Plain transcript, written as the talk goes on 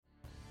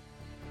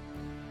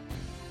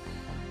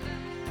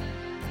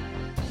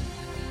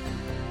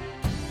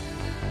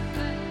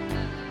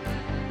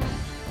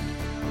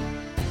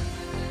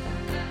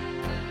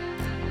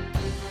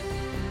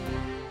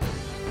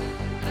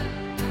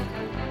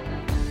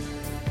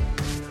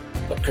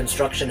got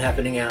construction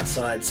happening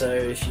outside, so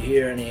if you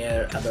hear any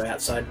other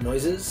outside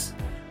noises,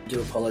 I do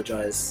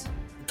apologise.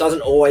 It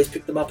doesn't always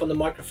pick them up on the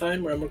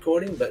microphone where I'm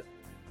recording, but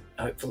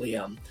hopefully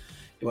you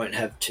won't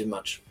have too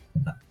much.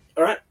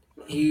 All right,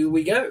 here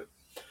we go.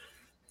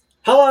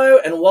 Hello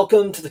and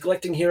welcome to the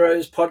Collecting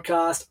Heroes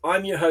podcast.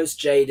 I'm your host,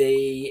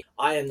 JD.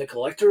 I am the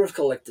collector of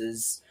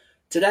collectors.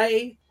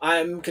 Today,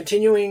 I'm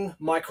continuing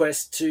my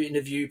quest to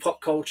interview pop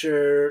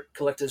culture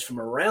collectors from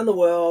around the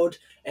world.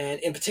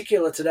 And in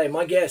particular today,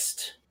 my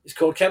guest is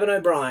called Kevin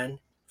O'Brien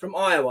from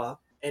Iowa.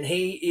 And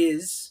he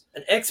is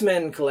an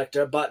X-Men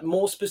collector, but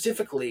more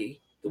specifically,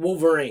 the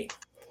Wolverine.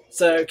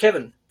 So,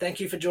 Kevin,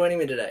 thank you for joining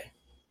me today.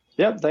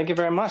 Yep, thank you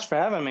very much for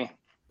having me.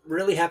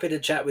 Really happy to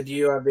chat with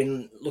you. I've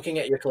been looking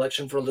at your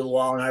collection for a little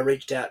while, and I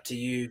reached out to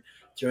you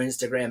through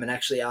Instagram and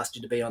actually asked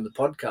you to be on the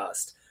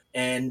podcast.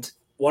 And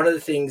one of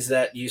the things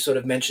that you sort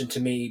of mentioned to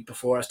me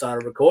before I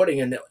started recording,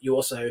 and that you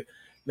also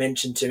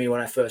mentioned to me when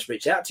I first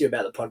reached out to you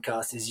about the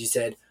podcast, is you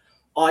said,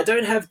 I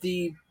don't have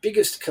the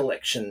biggest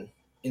collection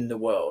in the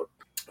world,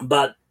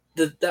 but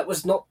that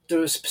was not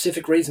the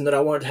specific reason that I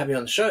wanted to have you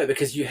on the show,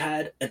 because you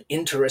had an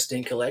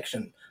interesting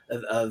collection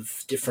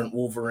of different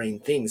Wolverine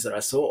things that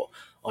I saw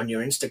on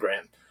your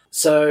Instagram.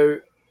 So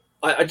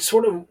I just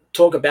want to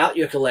talk about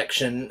your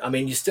collection. I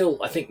mean,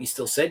 I think you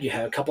still said you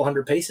have a couple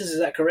hundred pieces. Is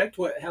that correct?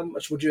 How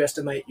much would you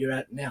estimate you're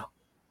at now?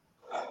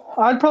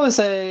 I'd probably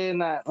say in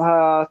that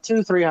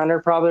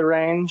 200-300 probably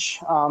range,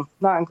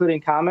 not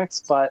including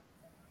comics, but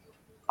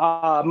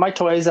my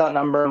toys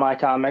outnumber my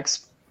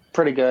comics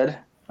pretty good.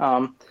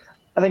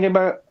 I think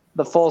about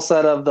the full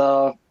set of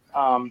the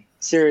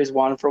Series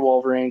 1 for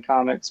Wolverine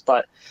comics,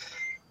 but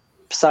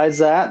besides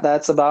that,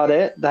 that's about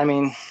it. I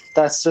mean,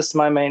 that's just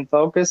my main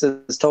focus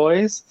is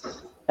toys.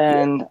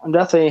 And I'm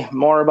definitely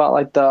more about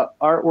like the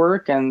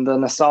artwork and the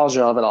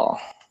nostalgia of it all.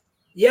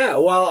 Yeah,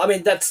 well, I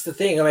mean, that's the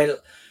thing. I mean,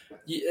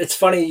 it's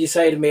funny you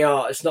say to me,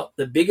 oh, it's not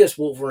the biggest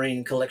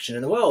Wolverine collection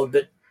in the world,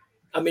 but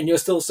I mean, you're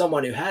still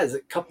someone who has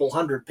a couple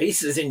hundred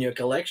pieces in your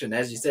collection,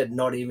 as you said,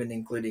 not even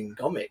including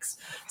comics.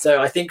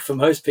 So I think for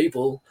most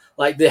people,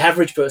 like the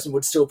average person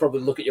would still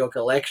probably look at your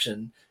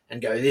collection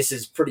and go, this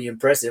is pretty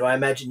impressive. I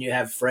imagine you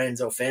have friends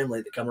or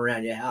family that come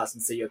around your house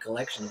and see your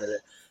collection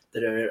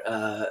that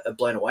are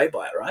blown away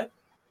by it, right?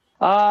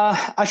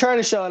 I try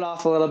to show it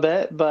off a little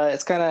bit, but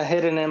it's kind of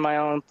hidden in my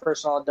own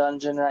personal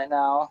dungeon right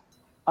now.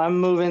 I'm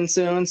moving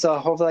soon, so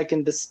hopefully I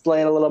can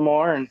display it a little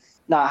more and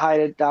not hide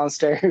it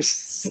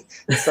downstairs.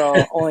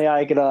 So only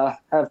I could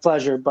have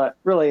pleasure, but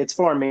really it's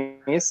for me.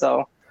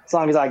 So as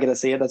long as I get to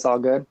see it, that's all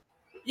good.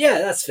 Yeah,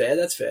 that's fair.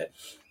 That's fair.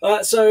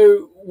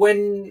 So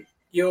when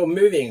you're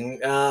moving,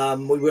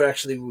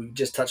 we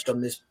just touched on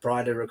this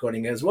prior to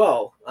recording as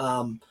well.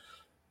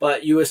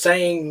 But you were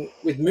saying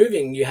with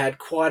moving, you had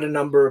quite a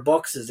number of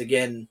boxes.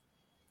 Again,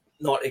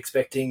 not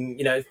expecting,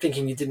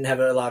 thinking you didn't have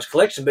a large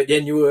collection, but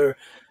then you were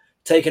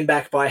taken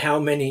back by how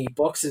many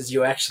boxes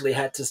you actually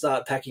had to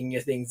start packing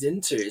your things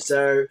into.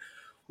 So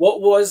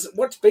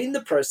what's been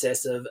the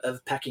process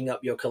of packing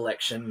up your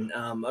collection?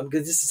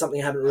 Because this is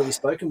something I haven't really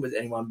spoken with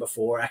anyone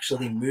before,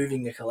 actually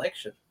moving a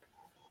collection.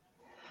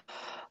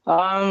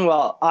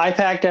 Well, I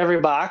packed every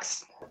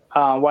box.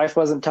 Wife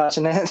wasn't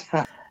touching it.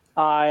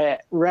 I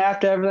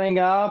wrapped everything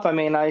up. I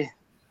mean,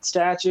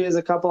 statues,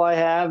 a couple I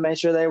have, made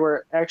sure they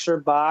were extra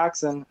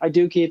box, and I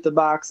do keep the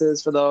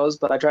boxes for those,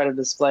 but I try to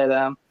display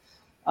them.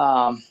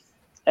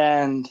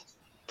 And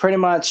pretty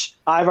much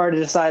I've already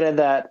decided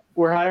that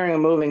we're hiring a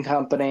moving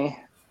company,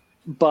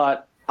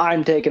 but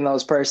I'm taking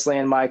those personally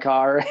in my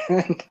car.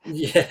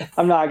 Yeah.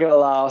 I'm not going to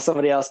allow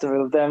somebody else to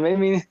move them. I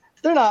mean,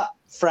 they're not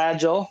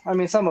fragile. I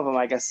mean, some of them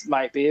I guess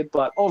might be,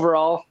 but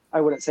overall,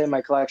 I wouldn't say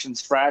my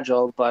collection's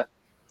fragile, but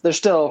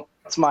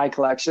it's my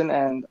collection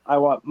and I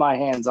want my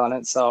hands on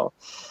it. So,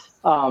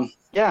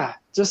 yeah,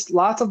 just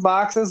lots of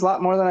boxes, a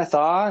lot more than I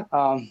thought.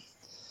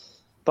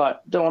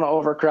 But don't want to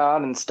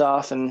overcrowd and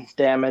stuff and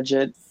damage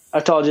it.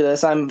 I've told you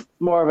this. I'm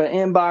more of an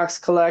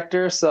inbox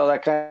collector, so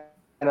that kind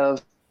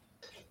of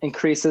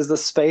increases the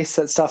space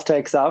that stuff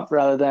takes up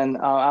rather than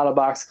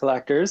out-of-box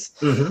collectors.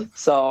 Mm-hmm.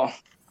 So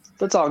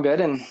that's all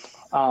good. And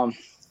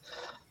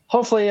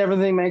hopefully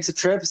everything makes a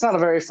trip. It's not a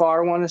very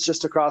far one. It's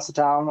just across the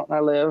town where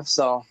I live.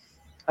 So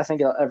I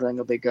think everything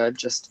will be good.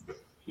 Just,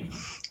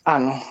 I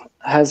don't know,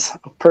 as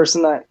a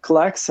person that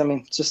collects, I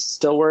mean, just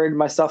still worried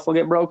my stuff will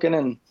get broken,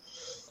 and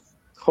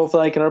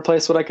hopefully I can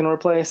replace what I can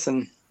replace,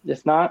 and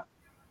if not,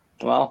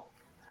 well,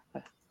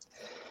 I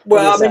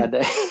mean, sad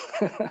day.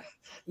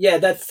 Yeah,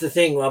 that's the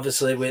thing.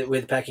 Obviously,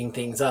 with packing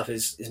things up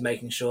is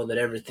making sure that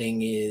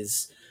everything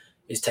is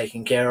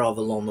taken care of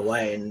along the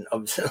way, and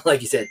obviously,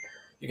 like you said,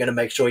 you're going to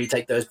make sure you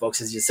take those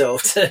boxes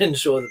yourself to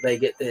ensure that they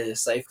get there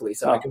safely.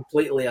 So I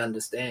completely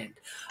understand.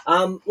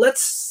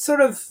 Let's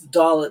sort of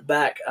dial it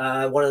back.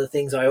 One of the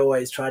things I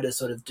always try to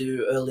sort of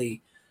do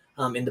early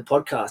in the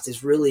podcast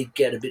is really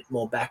get a bit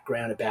more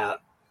background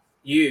about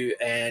you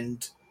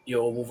and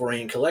your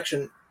Wolverine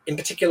collection. In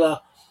particular,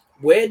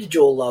 where did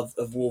your love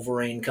of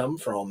Wolverine come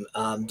from?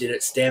 Did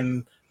it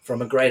stem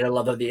from a greater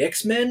love of the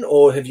X-Men,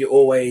 or have you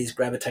always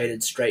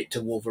gravitated straight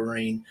to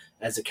Wolverine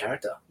as a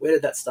character? Where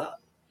did that start?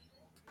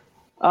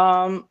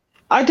 I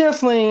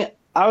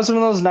was one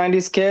of those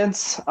 '90s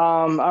kids.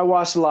 I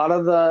watched a lot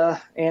of the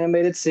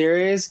animated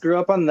series. Grew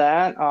up on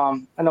that.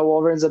 I know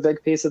Wolverine's a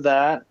big piece of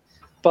that,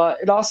 but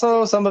it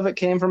also some of it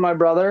came from my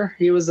brother.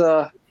 He was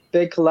a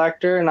big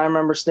collector, and I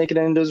remember sneaking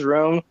into his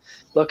room,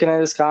 looking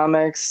at his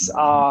comics.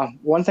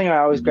 One thing I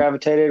always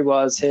gravitated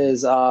was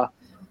his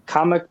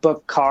comic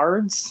book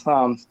cards.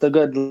 The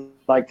good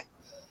like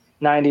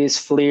 '90s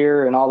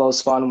Fleer and all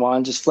those fun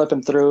ones. Just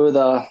flipping through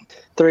the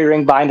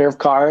 3-ring binder of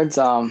cards.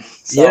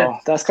 Yeah.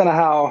 That's kind of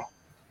how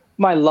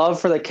my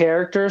love for the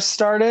characters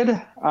started.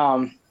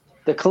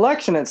 The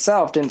collection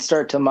itself didn't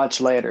start till much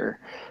later,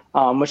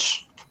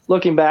 which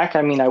looking back,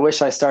 I mean, I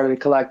wish I started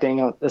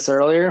collecting this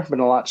earlier,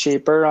 been a lot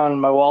cheaper on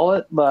my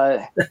wallet,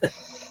 but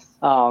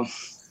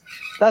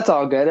that's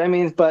all good. I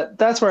mean, but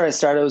that's where I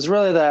started. It was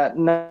really that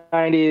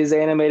 '90s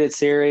animated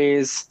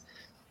series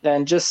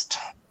and just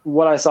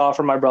what I saw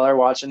from my brother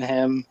watching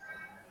him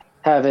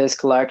have his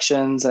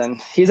collections.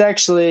 And he's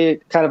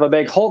actually kind of a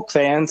big Hulk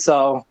fan,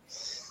 so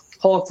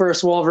Hulk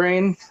versus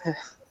Wolverine.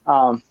 It's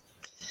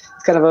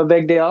kind of a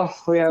big deal.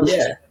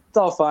 It's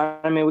all fun.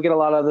 I mean, we get a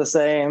lot of the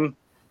same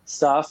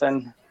stuff,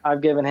 and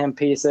I've given him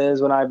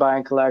pieces when I buy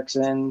in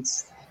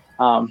collections.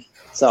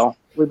 So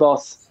we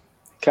both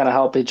kind of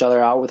help each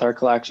other out with our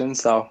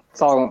collections. So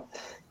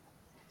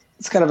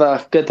it's kind of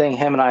a good thing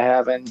him and I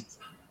have in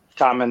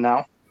common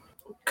now.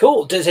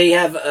 Cool. Does he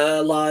have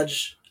a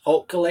large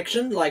Hulk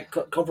collection, like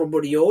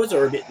comparable to yours,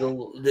 or a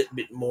little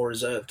bit more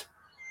reserved?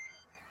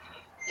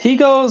 He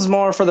goes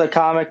more for the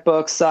comic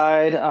book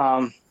side,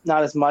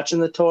 not as much in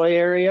the toy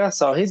area.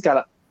 So he's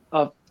got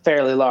a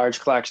fairly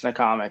large collection of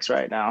comics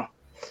right now.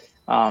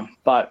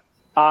 But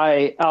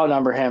I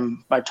outnumber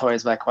him by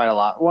toys by quite a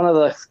lot. One of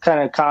the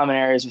kind of common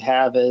areas we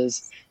have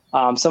is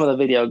some of the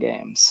video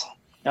games.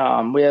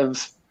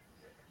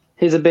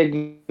 He's a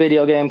big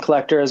video game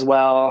collector as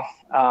well.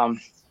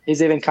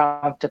 He's even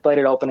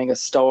contemplated opening a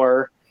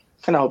store.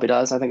 Kind of hope he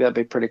does. I think that'd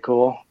be pretty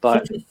cool.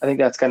 But I think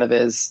that's kind of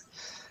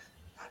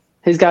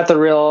he's got the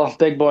real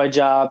big boy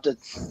job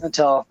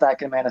until that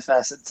can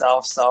manifest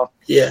itself. So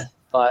yeah.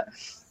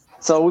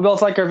 So we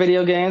both like our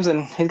video games,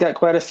 and he's got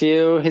quite a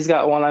few. He's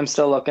got one I'm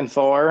still looking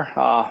for,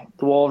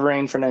 the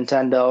Wolverine for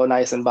Nintendo,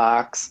 nice in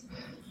box.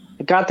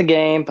 I got the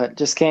game, but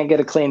just can't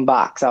get a clean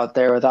box out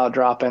there without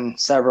dropping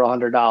several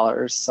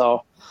 $100s.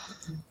 So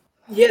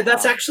yeah,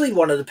 that's actually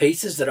one of the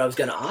pieces that I was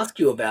going to ask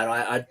you about.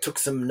 I took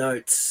some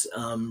notes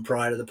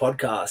prior to the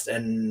podcast,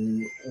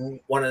 and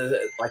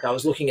I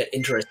was looking at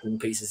interesting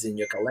pieces in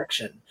your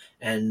collection,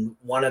 and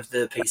one of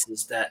the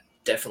pieces that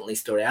definitely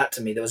stood out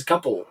to me, there was a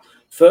couple.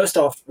 First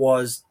off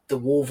was the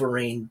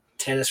Wolverine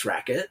tennis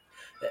racket.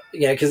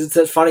 Yeah, because it's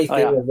a funny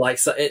thing of like,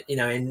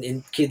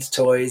 in kids'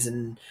 toys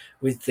and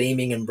with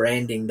theming and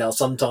branding, they'll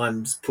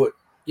sometimes put,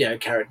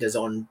 characters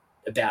on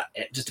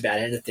just about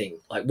anything,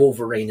 like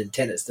Wolverine and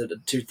tennis. They're the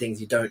two things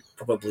you don't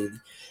probably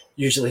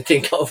usually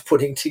think of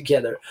putting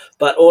together.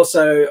 But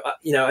also,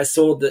 I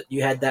saw that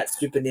you had that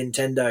Super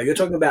Nintendo. You're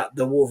talking about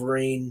the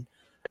Wolverine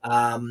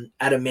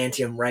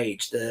Adamantium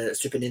Rage, the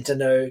Super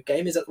Nintendo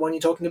game. Is that the one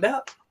you're talking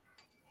about?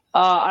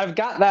 I've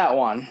got that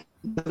one,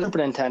 the Super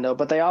Nintendo,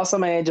 but they also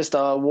made just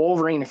a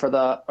Wolverine for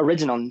the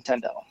original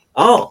Nintendo.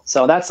 Oh.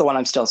 So that's the one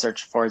I'm still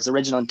searching for, is the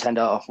original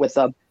Nintendo with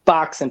a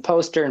box and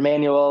poster and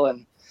manual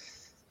and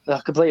the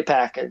complete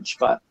package.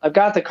 But I've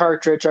got the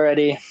cartridge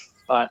already,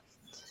 but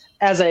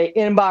as a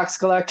in-box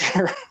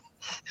collector,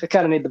 I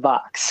kind of need the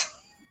box.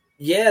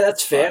 Yeah,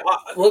 that's fair.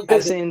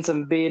 I've seen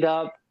some beat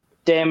up,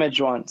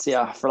 damaged ones,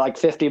 for like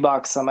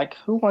 $50. I'm like,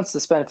 who wants to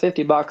spend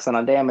 $50 on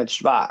a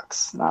damaged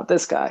box? Not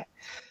this guy.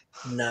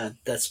 No,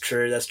 that's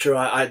true. That's true.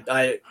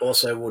 I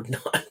also would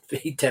not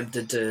be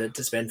tempted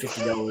to spend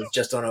 $50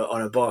 just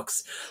on a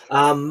box.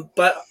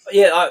 But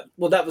yeah,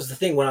 that was the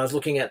thing when I was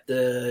looking at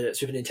the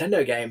Super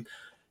Nintendo game.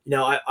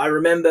 I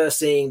remember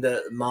seeing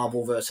the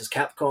Marvel versus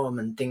Capcom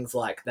and things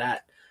like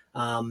that,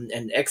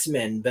 and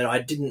X-Men, but I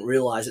didn't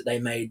realize that they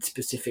made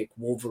specific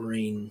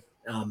Wolverine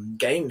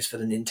games for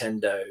the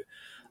Nintendo.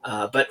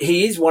 But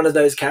he is one of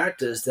those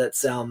characters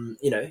that's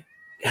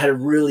had a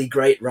really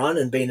great run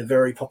and been a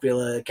very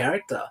popular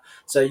character.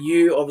 So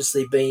you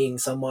obviously being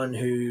someone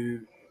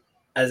who,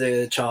 as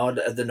a child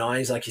of the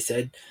 90s, like you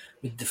said,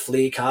 with the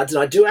Fleer cards,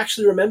 and I do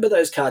actually remember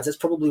those cards. That's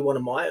probably one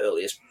of my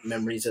earliest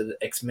memories of the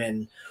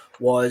X-Men,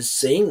 was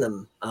seeing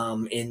them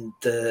in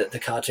the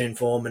cartoon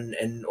form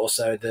and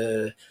also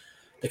the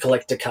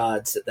collector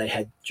cards that they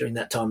had during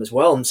that time as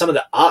well. And some of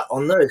the art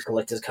on those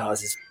collector's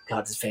cards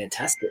is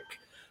fantastic.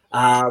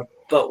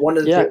 But one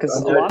of the because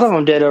a lot of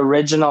them did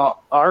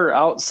original art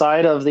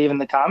outside of even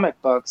the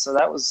comic book, so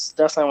that was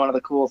definitely one of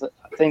the cool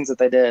things that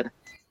they did.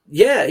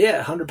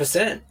 Yeah,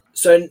 100%.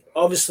 So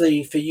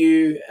obviously for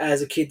you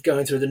as a kid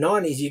going through the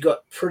 90s, you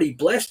got pretty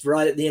blessed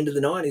right at the end of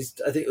the 90s.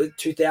 I think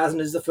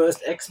 2000 is the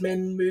first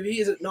X-Men movie.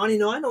 Is it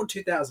 99 or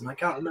 2000? I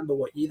can't remember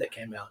what year that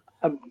came out.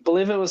 I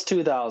believe it was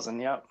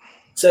 2000, yep.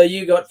 So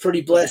you got pretty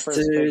blessed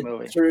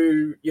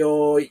through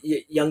your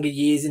younger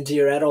years into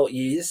your adult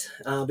years,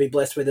 be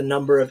blessed with a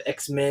number of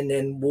X-Men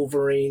and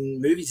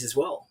Wolverine movies as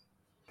well.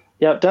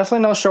 Yep, definitely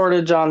no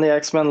shortage on the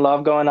X-Men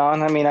love going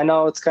on. I mean, I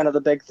know it's kind of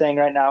the big thing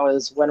right now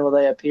is when will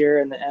they appear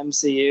in the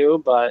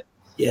MCU, but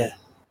Yeah.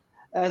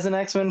 as an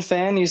X-Men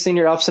fan, you've seen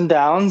your ups and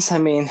downs. I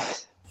mean,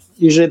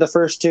 usually the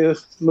first two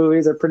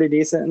movies are pretty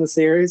decent in the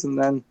series,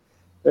 and then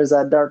there's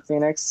that Dark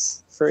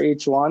Phoenix for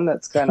each one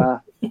that's kind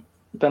of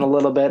been a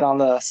little bit on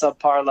the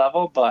subpar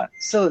level, but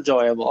still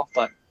enjoyable.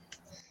 But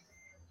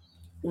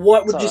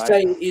What it's would all you right.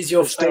 say is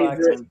your They're still favorite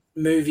X-Men.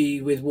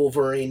 movie with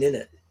Wolverine in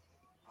it?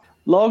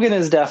 Logan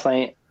is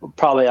definitely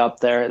probably up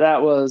there.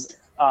 That was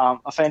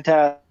a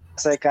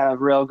fantastic kind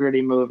of real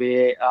gritty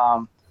movie.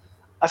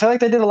 I feel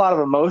like they did a lot of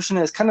emotion.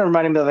 It's kind of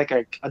reminding me of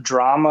like a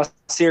drama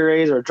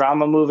series or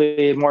drama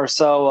movie, more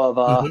so of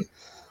a Hmm.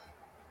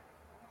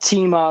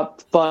 team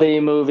up buddy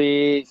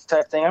movie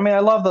type thing. I mean, I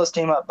love those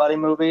team up buddy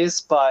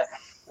movies, but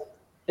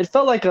it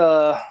felt like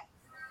a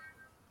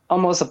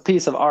almost a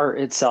piece of art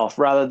itself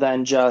rather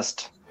than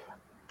just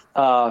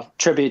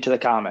tribute to the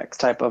comics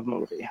type of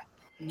movie.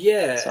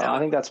 So Yeah, I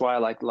think that's why I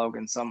like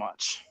Logan so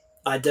much.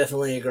 I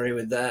definitely agree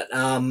with that.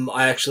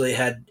 I actually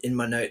had in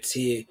my notes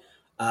here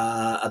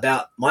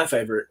about my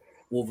favorite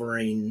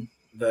Wolverine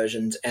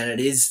versions, and it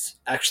is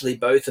actually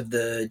both of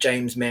the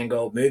James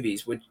Mangold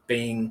movies, which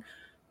being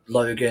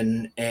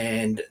Logan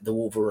and the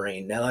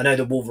Wolverine. Now I know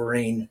the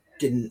Wolverine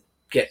didn't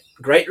get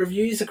great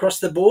reviews across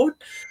the board,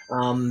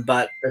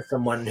 but as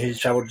someone who's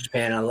travelled to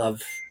Japan, I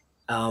love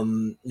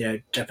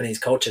Japanese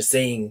culture.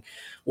 Seeing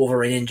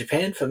Wolverine in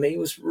Japan for me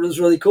was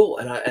really cool,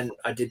 and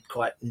I did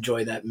quite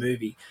enjoy that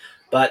movie.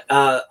 But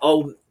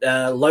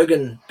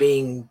Logan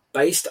being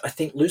based, I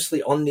think,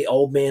 loosely on the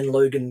Old Man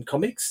Logan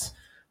comics,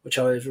 which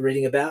I was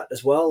reading about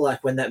as well.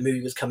 Like when that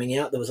movie was coming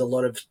out, there was a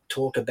lot of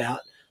talk about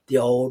the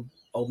Old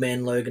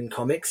Man Logan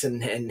comics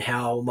and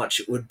how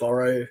much it would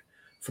borrow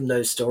from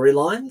those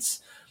storylines.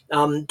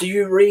 Do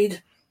you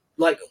read,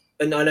 like,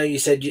 and I know you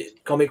said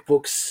comic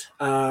books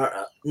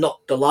are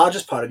not the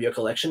largest part of your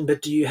collection,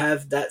 but do you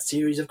have that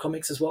series of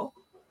comics as well?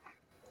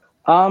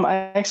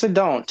 I actually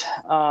don't.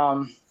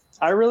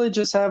 I really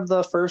just have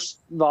the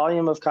first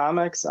volume of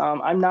comics.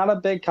 I'm not a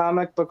big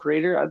comic book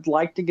reader. I'd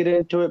like to get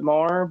into it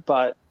more,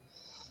 but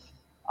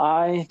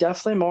I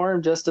definitely more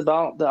just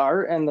about the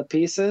art and the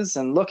pieces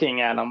and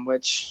looking at them,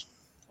 which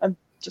I've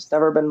just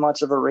never been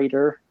much of a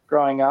reader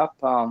growing up.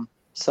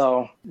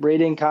 So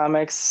reading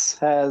comics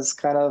has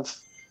kind of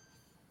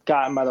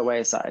gotten by the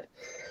wayside.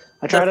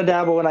 I try That's to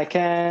dabble when I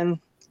can.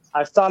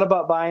 I've thought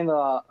about buying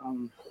the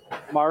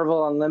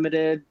Marvel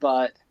Unlimited,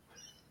 but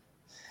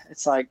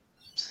it's like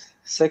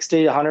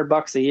 60,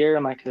 $100 a year.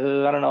 I'm like,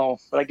 I don't know,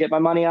 but I get my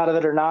money out of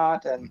it or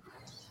not.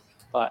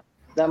 But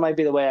that might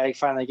be the way I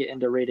finally get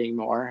into reading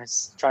more.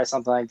 Is try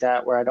something like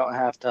that where I don't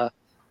have to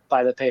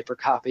buy the paper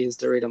copies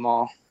to read them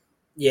all.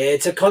 Yeah,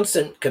 it's a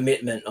constant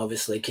commitment,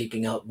 obviously,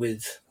 keeping up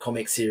with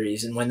comic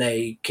series. And when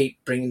they keep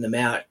bringing them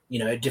out,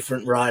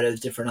 different writers,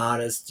 different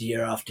artists,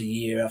 year after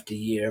year after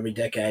year, every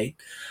decade,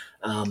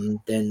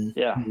 then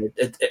Yeah.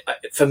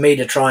 for me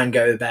to try and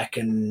go back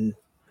and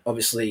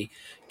obviously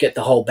get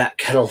the whole back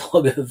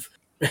catalogue of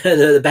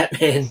the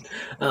Batman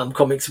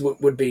comics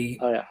would be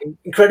Oh yeah.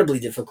 incredibly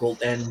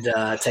difficult and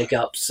take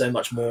up so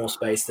much more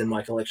space than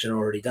my collection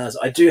already does.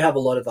 I do have a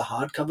lot of the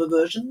hardcover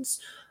versions,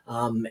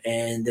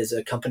 and there's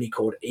a company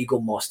called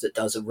Eagle Moss that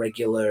does a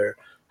regular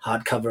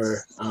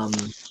hardcover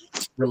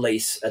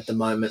release at the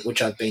moment,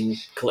 which I've been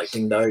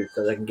collecting those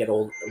so I can get a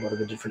lot of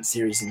the different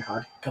series in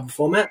hardcover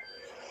format.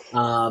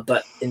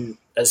 But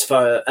as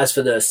for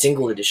the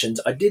single editions,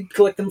 I did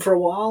collect them for a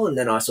while, and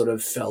then I sort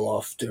of fell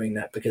off doing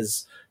that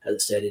because, as I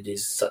said, it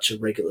is such a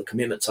regular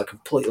commitment. So I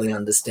completely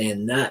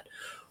understand that.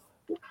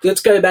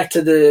 Let's go back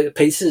to the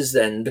pieces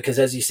then, because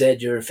as you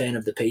said, you're a fan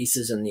of the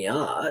pieces and the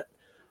art.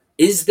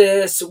 Is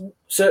there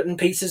certain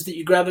pieces that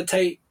you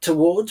gravitate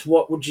towards?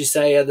 What would you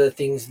say are the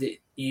things that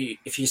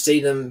if you see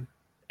them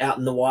out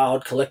in the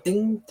wild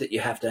collecting, that you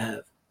have to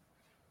have?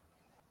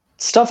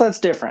 Stuff that's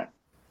different.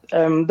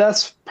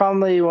 That's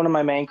probably one of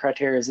my main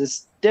criteria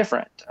is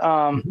different.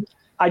 Mhm.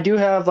 I do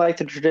have like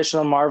the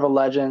traditional Marvel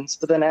Legends,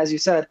 but then as you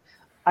said,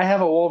 I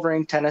have a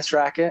Wolverine tennis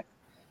racket.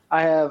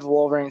 I have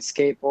Wolverine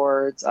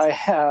skateboards. I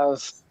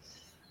have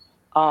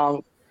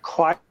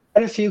quite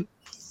a few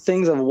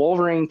things of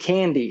Wolverine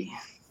candy,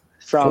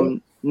 Cool.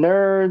 from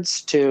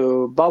nerds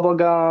to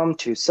bubblegum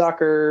to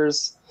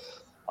suckers,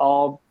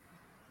 all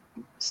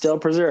still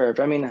preserved.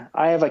 I mean,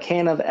 I have a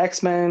can of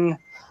X-Men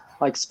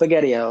like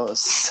Spaghettios.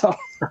 So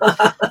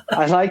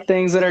I like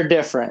things that are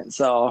different.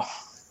 So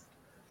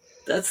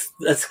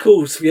That's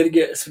cool.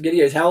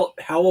 Spaghettios.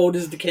 How old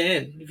is the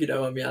can? If you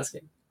don't mind me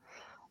asking.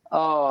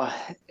 oh,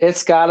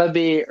 it's got to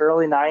be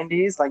early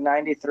 90s, like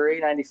 93,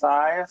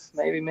 95,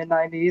 maybe mid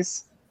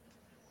 90s.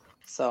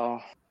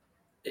 So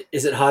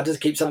Is it hard to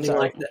keep I'm something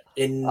sorry. like that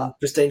Uh, in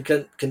pristine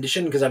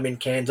condition? Because I mean,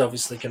 cans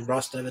obviously can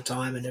rust over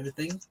time and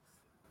everything.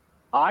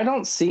 I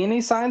don't see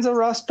any signs of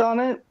rust on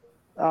it.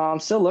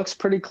 Still looks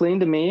pretty clean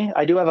to me.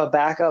 I do have a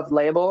backup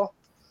label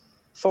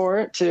for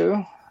it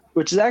too,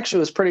 which is actually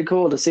was pretty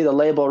cool to see the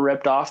label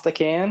ripped off the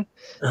can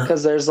Uh,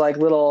 because there's like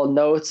little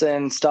notes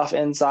and stuff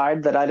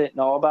inside that I didn't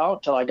know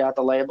about till I got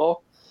the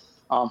label.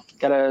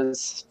 Got a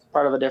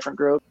part of a different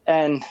group.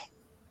 And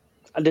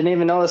I didn't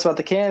even know this about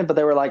the can, but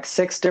there were like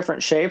 6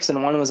 different shapes,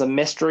 and one was a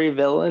mystery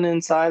villain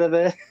inside of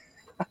it.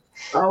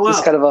 Oh, Just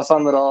wow. kind of a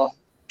fun little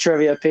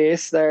trivia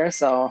piece there.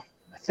 So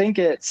I think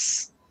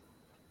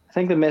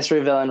the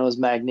mystery villain was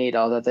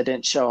Magneto that they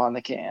didn't show on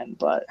the can,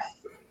 but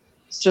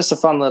it's just a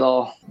fun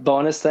little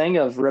bonus thing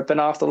of ripping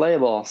off the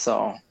label.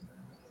 So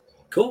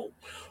Cool.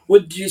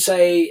 Would you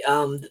say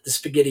that the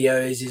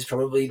Spaghettios is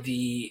probably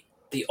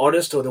the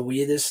oddest or the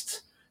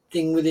weirdest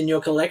thing within your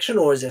collection,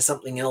 or is there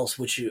something else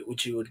which you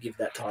would give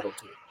that title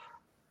to?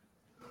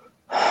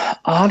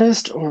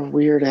 oddest or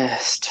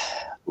weirdest?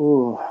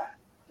 Ooh,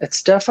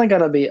 it's definitely got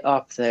to be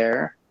up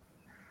there.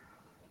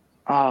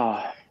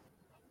 Oh,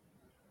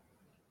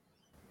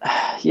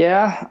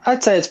 yeah,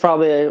 I'd say it's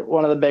probably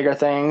one of the bigger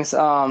things.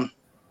 I've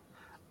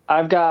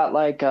got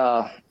like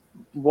a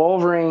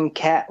Wolverine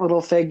cat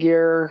little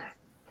figure.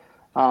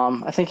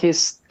 I think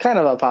he's kind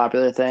of a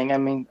popular thing. I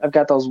mean, I've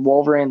got those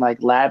Wolverine like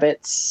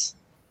Labbits,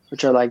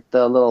 which are like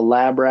the little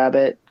lab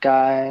rabbit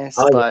guys,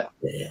 Oh, but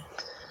yeah.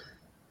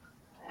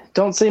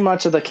 don't see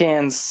much of the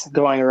cans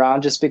going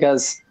around just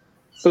because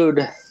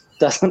food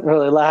doesn't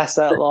really last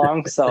that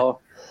long.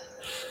 So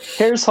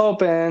here's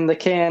hoping the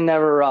can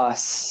never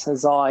rusts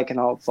is all I can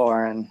hope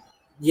for. And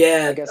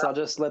Yeah, I guess I'll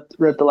just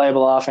rip the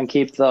label off and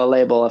keep the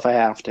label if I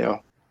have to.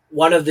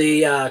 one of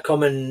the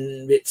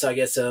common bits, I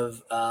guess,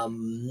 of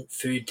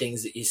food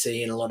things that you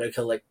see in a lot of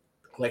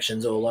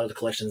collections, or a lot of the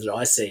collections that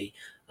I see,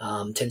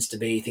 tends to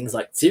be things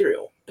like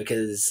cereal,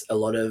 because a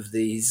lot of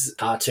these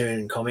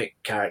cartoon comic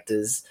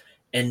characters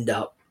end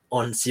up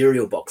on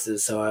cereal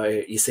boxes. So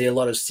you see a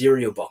lot of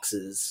cereal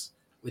boxes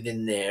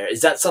within there.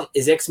 Is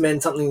X-Men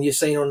something you've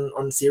seen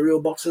on cereal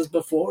boxes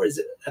before?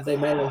 Have they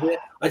made it here?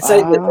 I'd say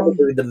that Um,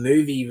 probably the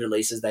movie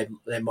releases they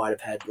might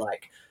have had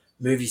like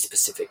movie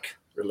specific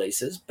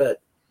releases,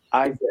 but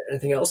I is there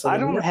anything else I other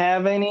than don't that?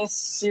 have any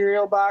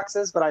cereal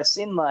boxes, but I've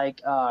seen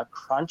like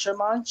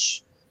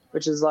Crunch-A-Munch,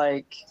 which is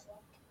like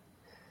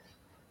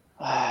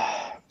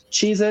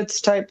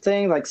Cheez-Its type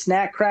thing, like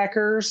snack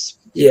crackers,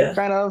 Yeah.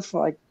 kind of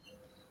like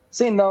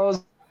seen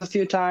those a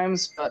few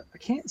times, but I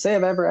can't say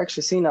I've ever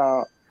actually seen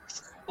a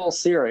full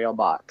cereal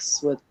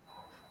box with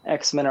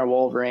X-Men or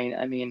Wolverine.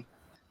 I mean,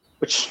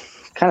 which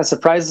kind of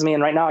surprises me.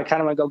 And right now, I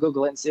kind of want to go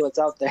Google it and see what's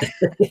out there.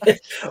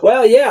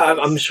 Well, yeah,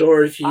 I'm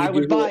sure if you I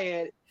would Google buy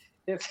it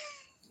if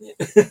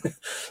it.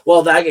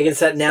 Well, I guess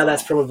that now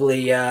that's so.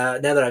 probably now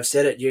that I've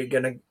said it, you're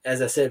gonna,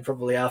 as I said,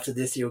 probably after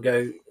this you'll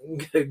go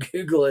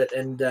Google it,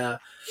 and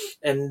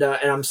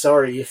I'm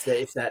sorry if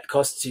that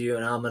costs you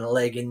an arm and a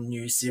leg in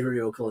new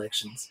cereal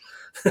collections.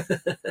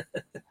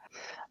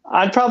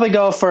 I'd probably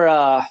go for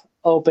a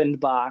opened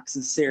box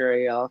of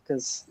cereal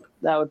because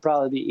that would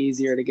probably be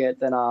easier to get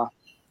than a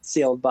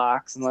sealed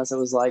box, unless it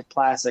was like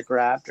plastic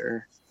wrapped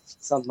or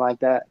something like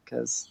that.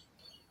 Because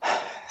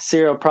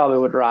cereal probably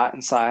would rot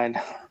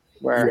inside,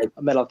 where Yeah,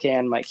 a metal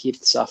can might keep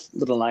the stuff a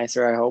little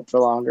nicer. I hope for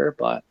longer,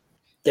 but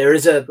there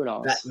is a who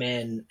knows?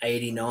 Batman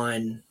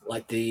 '89,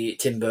 like the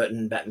Tim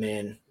Burton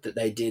Batman that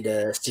they did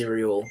a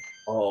serial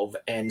of,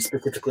 and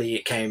specifically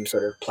it came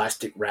sort of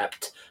plastic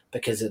wrapped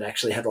because it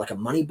actually had like a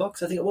money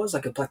box. I think it was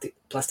like a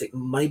plastic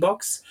money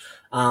box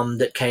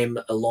that came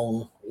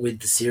along with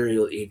the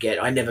cereal that you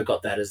get. I never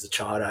got that as a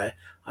child.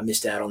 I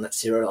missed out on that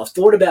cereal. I've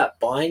thought about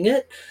buying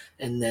it,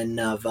 and then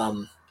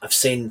I've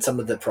seen some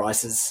of the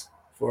prices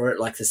for it,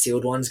 like the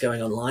sealed ones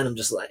going online. I'm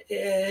just like,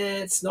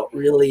 it's not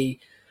really.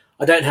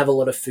 I don't have a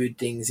lot of food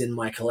things in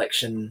my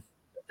collection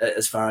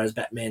as far as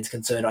Batman's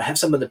concerned. I have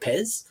some of the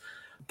Pez,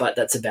 but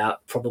that's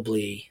about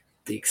probably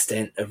the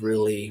extent of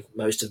really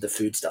most of the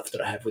food stuff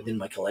that I have within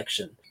my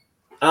collection.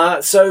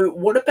 So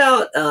what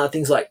about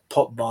things like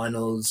pop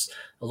vinyls,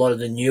 a lot of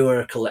the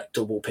newer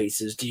collectible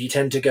pieces? Do you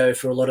tend to go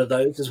for a lot of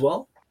those as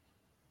well?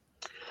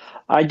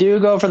 I do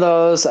go for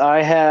those.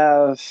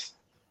 I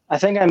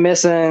think I'm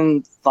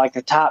missing like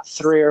the top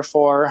 3 or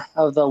 4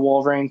 of the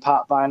Wolverine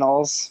pop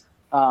vinyls.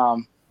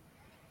 Um,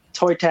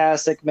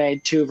 Toytastic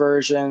made 2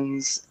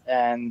 versions,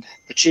 and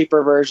the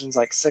cheaper version's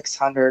like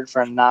 600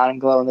 for a non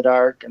glow in the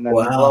dark, and then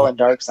the glow Wow. in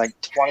dark's like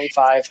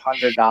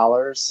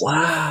 $2,500.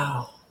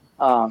 Wow.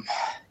 Um,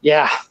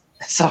 yeah,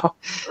 so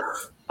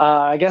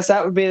I guess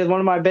that would be one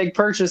of my big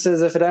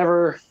purchases if it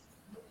ever.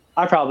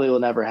 I probably will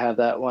never have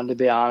that one, to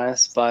be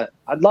honest, but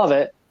I'd love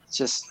it. It's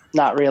just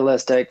not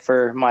realistic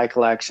for my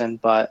collection.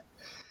 But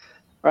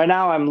right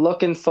now, I'm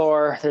looking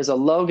for. There's a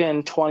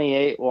Logan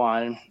 28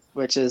 one,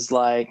 which is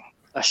like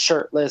a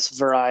shirtless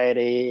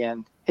variety,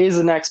 and he's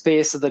the next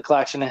piece of the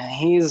collection, and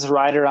he's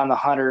right around the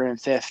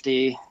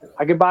 150.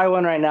 I could buy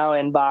one right now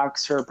in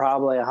box for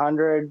probably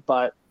 100,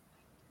 but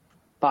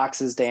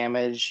box is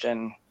damaged,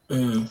 and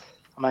Mm.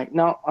 I'm like,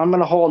 no, I'm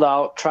gonna hold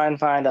out, try and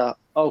find a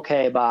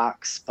okay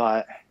box.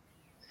 But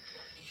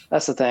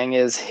that's the thing,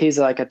 is he's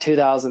like a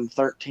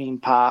 2013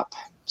 pop,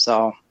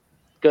 so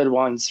good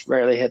ones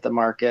rarely hit the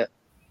market.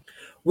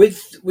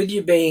 With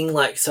you being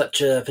like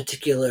such a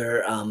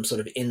particular sort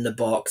of in the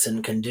box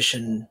and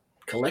condition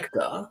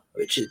collector,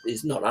 which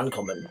is not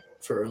uncommon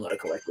for a lot of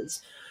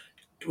collectors,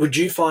 would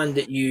you find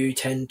that you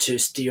tend to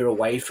steer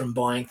away from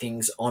buying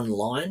things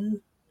online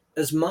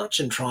as much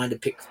and trying to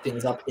pick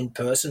things up in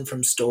person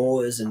from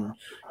stores and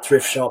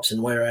thrift shops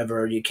and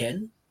wherever you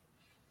can?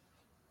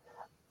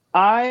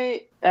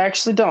 I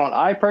actually don't.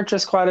 I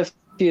purchase quite a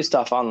few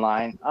stuff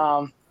online.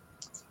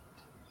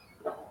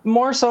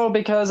 More so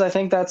because I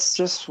think that's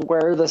just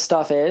where the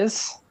stuff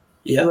is,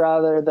 Yeah.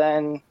 rather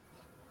than.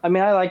 I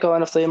mean, I like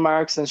going to flea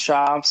markets and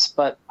shops,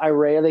 but I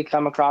rarely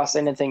come across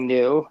anything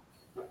new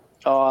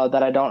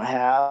that I don't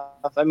have.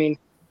 I mean,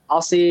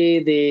 I'll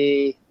see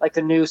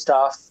the new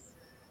stuff.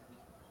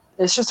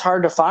 It's just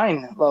hard to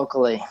find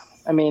locally.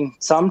 I mean,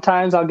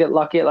 sometimes I'll get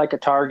lucky at like a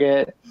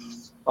Target,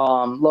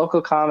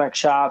 local comic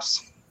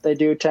shops. They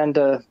do tend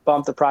to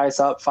bump the price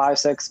up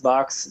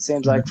 $5-6. It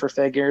seems like for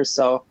figures.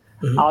 So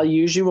Mhm. I'll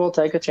usually will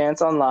take a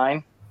chance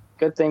online.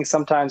 Good thing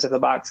sometimes if the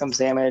box comes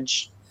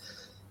damaged,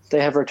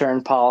 they have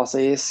return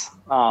policies.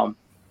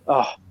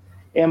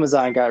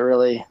 Amazon I got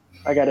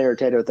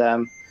irritated with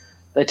them.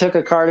 They took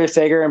a carded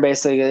figure and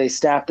basically they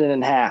snapped it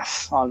in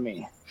half on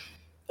me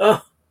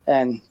Oh,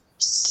 and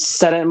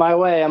sent it my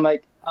way. I'm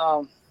like,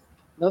 no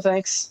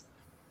thanks.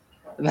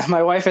 And then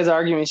my wife is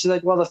arguing. She's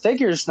like, well, the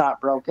figure's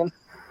not broken.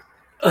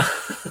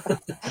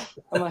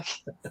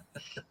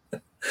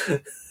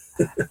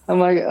 I'm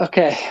like,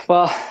 okay,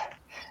 well,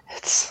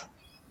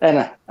 and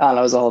I don't know,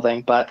 it was the whole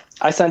thing, but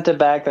I sent it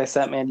back. They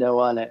sent me a new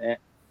one, and it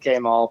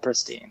came all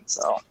pristine.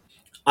 So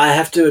I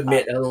have to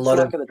admit, a lot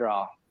luck of of the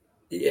draw.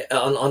 yeah,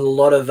 on a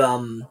lot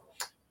of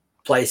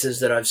places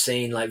that I've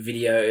seen like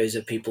videos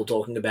of people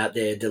talking about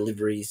their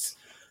deliveries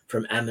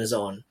from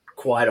Amazon,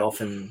 quite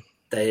often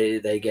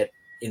they get,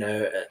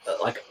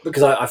 like,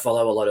 because I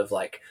follow a lot of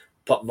like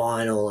pop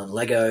vinyl and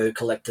Lego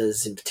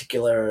collectors in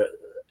particular,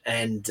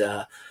 and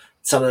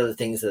some of the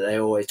things that they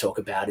always talk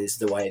about is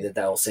the way that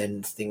they'll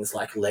send things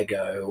like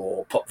Lego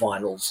or pop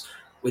vinyls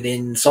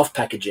within soft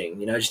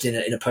packaging, just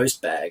in a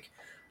post bag.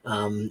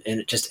 And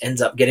it just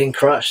ends up getting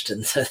crushed,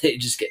 and so you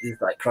just get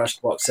this like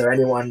crushed box. So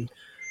anyone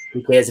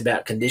who cares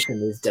about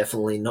condition is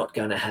definitely not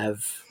going to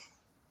have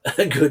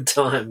a good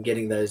time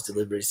getting those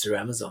deliveries through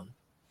Amazon.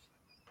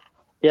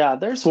 Yeah,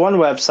 there's one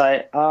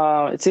website.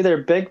 It's either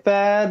Big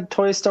Bad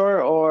Toy Store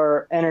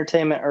or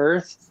Entertainment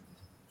Earth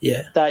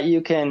Yeah. that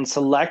you can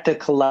select a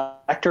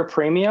collector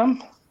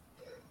premium,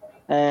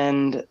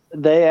 and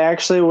they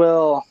actually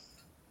will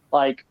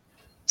like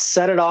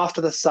set it off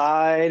to the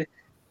side,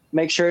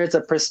 make sure it's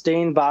a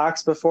pristine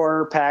box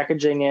before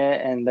packaging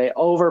it, and they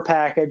over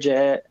package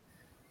it.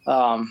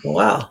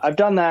 Wow. I've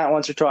done that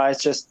once or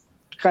twice, just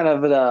kind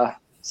of to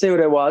see what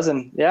it was,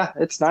 and yeah,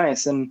 it's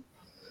nice. And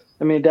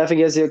I mean, it definitely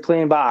gives you a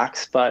clean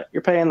box, but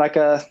you're paying like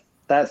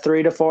that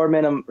 3 to 4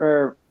 minimum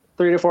or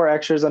 3 to 4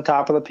 extras on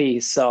top of the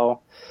piece.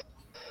 So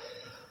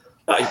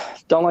I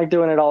don't like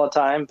doing it all the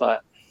time,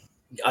 but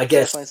I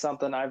guess definitely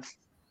something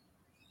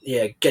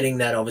getting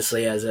that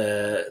obviously as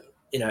a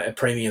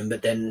premium,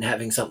 but then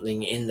having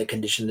something in the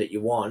condition that you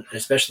want, and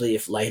especially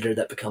if later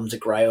that becomes a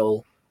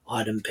grail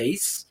item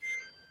piece,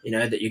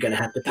 that you're going to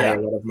have to pay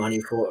a lot of money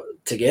for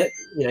to get.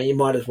 You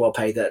might as well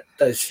pay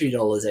those few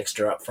dollars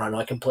extra up front.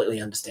 I completely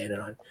understand it.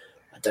 I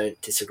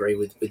don't disagree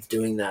with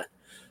doing that.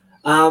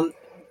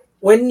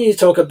 When you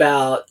talk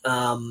about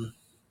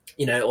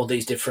all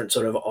these different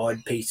sort of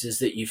odd pieces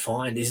that you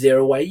find, is there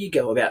a way you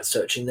go about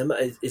searching them?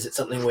 Is it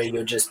something where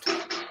you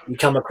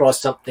come across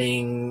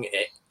something,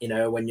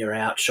 when you're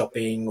out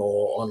shopping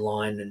or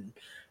online and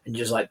you're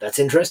just like, that's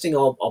interesting,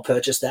 I'll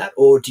purchase that?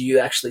 Or do you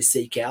actually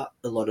seek out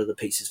a lot of the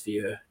pieces for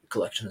your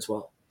collection as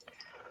well?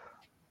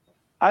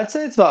 I'd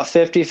say it's about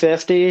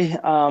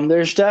 50-50.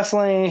 There's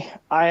definitely,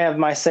 I have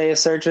my save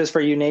searches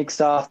for unique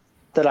stuff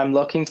that I'm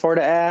looking for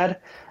to add.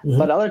 Mm-hmm.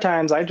 But other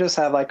times I just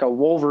have like a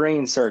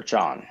Wolverine search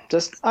on.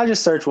 I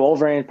just search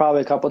Wolverine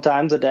probably a couple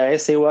times a day,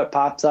 see what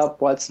pops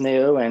up, what's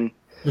new. And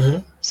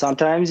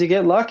sometimes you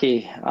get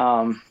lucky.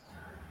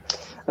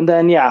 And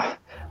then,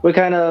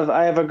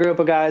 I have a group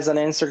of guys on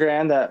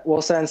Instagram that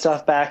will send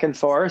stuff back and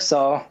forth.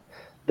 So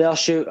they'll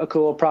shoot a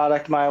cool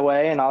product my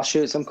way and I'll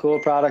shoot some cool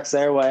products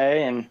their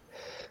way. And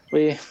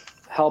we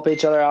help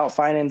each other out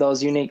finding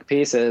those unique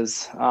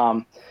pieces.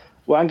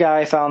 One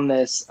guy found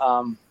this.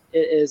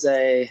 It is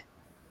a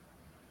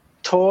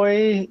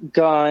toy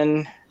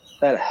gun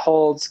that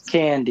holds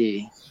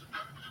candy.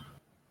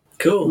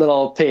 Cool.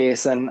 Little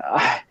piece. And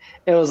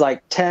it was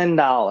like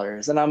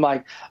 $10. And I'm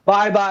like,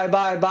 buy. I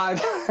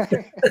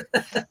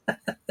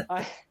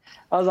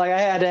was like,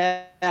 I had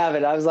to have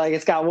it. I was like,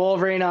 it's got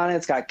Wolverine on it.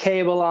 It's got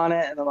Cable on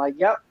it. And I'm like,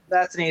 yep,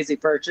 that's an easy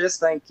purchase.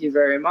 Thank you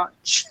very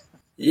much.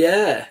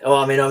 Yeah. Well,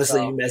 I mean,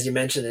 obviously, as you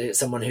mentioned, it's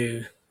someone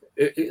who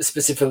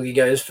specifically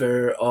goes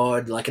for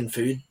odd, like in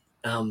food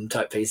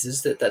type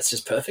pieces. That's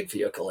just perfect for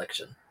your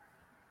collection.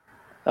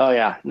 Oh,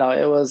 yeah. No,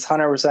 it was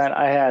 100%.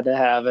 I had to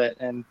have it.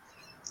 And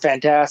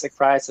fantastic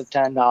price of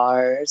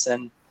 $10.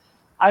 And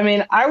I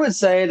mean, I would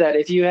say that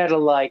if you had to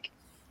like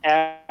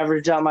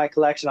average out my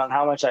collection on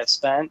how much I've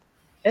spent,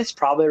 it's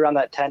probably around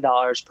that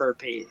 $10 per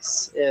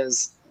piece.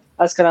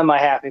 That's kind of my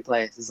happy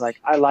place. It's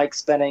like, I like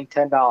spending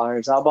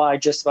 $10. I'll buy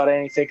just about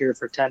any figure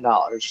for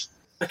 $10.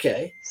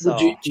 Okay. So,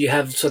 do you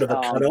have sort of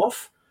a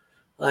cutoff?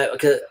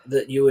 Like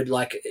that you would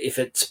like, if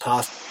it's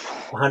past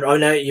 100. I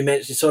know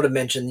you sort of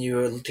mentioned you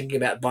were thinking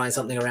about buying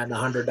something around the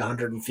 100 to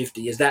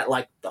 150. Is that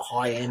like the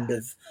high end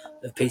of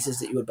pieces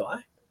that you would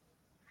buy?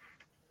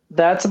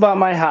 That's about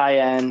my high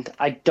end.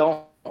 I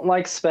don't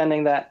like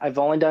spending that. I've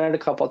only done it a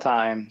couple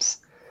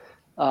times.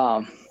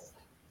 Um,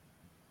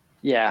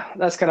 yeah,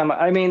 that's kind of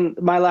I mean,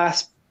 my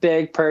last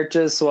big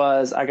purchase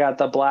was I got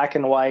the black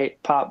and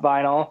white pop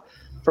vinyl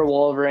for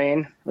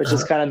Wolverine, which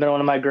has kind of been one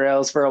of my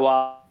grails for a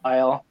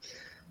while.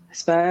 I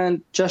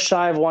spent just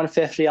shy of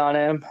 150 on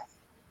him,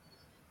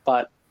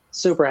 but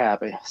super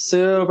happy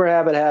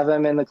to have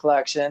him in the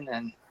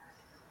collection.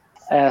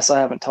 And so I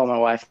haven't told my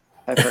wife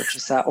I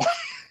purchased that one.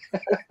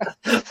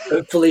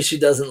 Hopefully she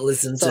doesn't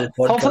listen to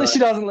podcasts. Hopefully she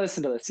doesn't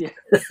listen to this. Yeah,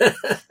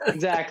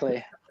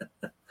 exactly.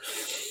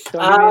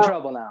 Don't get me in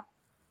trouble now.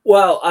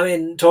 Well, I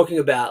mean, talking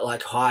about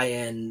like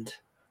high-end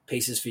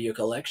pieces for your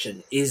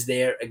collection, is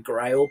there a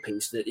grail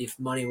piece that, if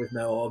money was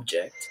no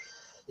object,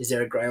 is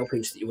there a grail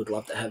piece that you would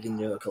love to have in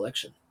your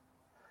collection?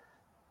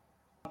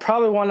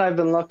 Probably one I've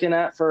been looking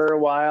at for a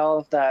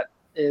while that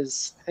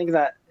is, I think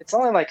that it's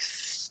only like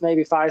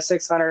maybe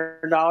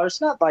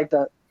 $500-$600, not like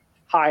the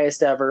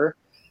highest ever,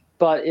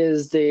 but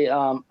is the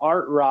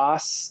Art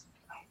Ross.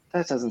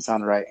 That doesn't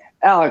sound right.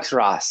 Alex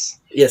Ross.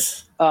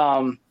 Yes.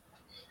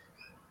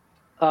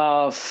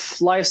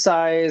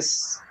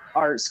 Life-size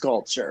art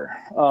sculpture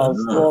of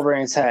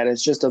Wolverine's head.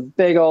 It's just a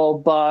big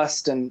old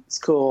bust, and it's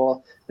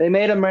cool. They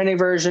made a mini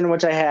version,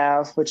 which I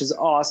have, which is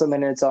awesome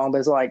in its own, but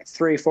it's like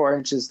 3-4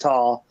 inches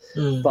tall.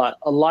 But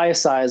a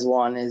life-size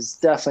one is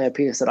definitely a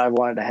piece that I've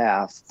wanted to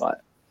have,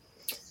 but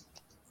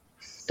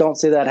don't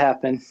see that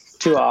happen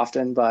too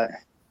often. But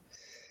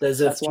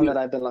that's one that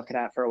I've been looking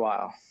at for a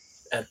while.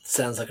 That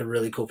sounds like a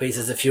really cool piece.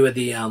 There's a few of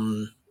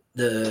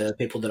the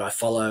people that I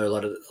follow, a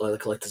lot of the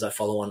collectors I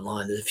follow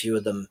online, there's a few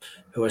of them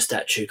who are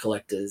statue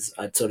collectors.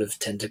 I'd sort of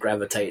tend to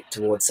gravitate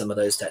towards some of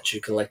those statue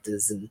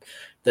collectors and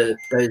those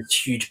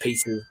huge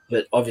pieces,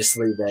 but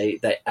obviously they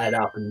add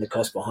up and the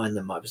cost behind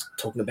them. I was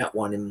talking about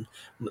one in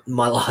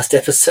my last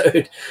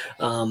episode,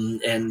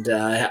 and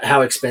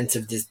how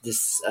expensive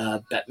this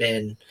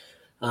Batman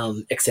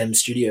XM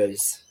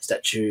Studios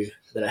statue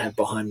that I have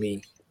behind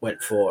me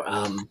went for,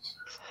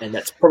 and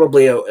that's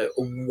probably a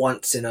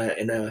once in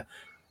a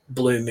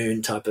blue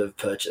moon type of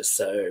purchase.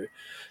 So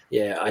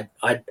yeah,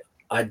 I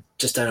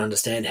just don't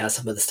understand how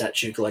some of the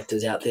statue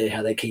collectors out there,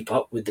 how they keep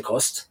up with the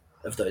cost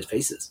of those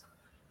pieces.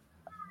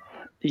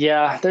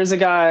 Yeah, there's a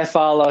guy I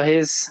follow.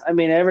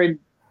 Every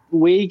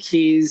week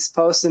he's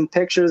posting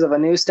pictures of a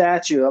new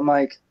statue. I'm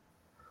like,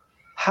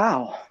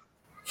 how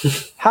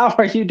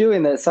are you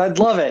doing this? I'd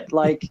love it.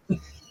 Like,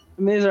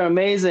 these are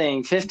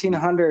amazing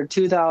 $1,500,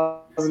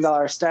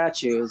 $2,000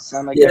 statues.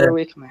 I'm like, every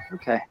week I'm like,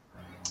 okay,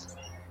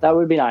 that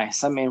would be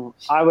nice. I mean,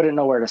 I wouldn't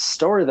know where to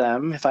store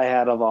them if I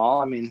had them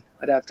all. I mean,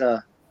 I'd have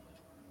to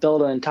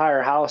build an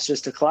entire house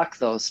just to collect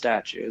those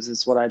statues,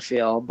 is what I'd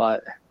feel.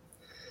 But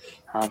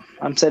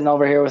I'm sitting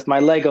over here with my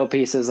Lego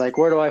pieces. Like,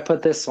 where do I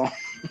put this one?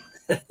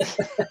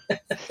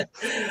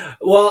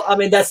 Well, I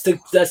mean, that's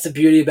the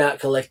beauty about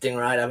collecting,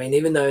 right? I mean,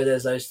 even though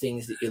there's those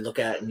things that you look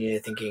at and you're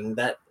thinking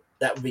that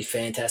would be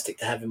fantastic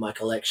to have in my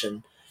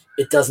collection,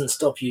 it doesn't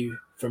stop you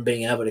from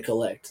being able to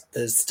collect.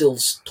 There's still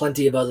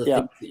plenty of other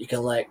things that you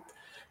collect,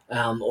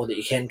 or that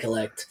you can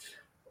collect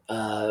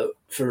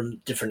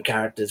from different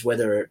characters,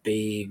 whether it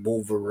be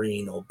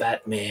Wolverine or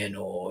Batman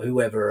or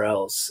whoever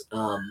else.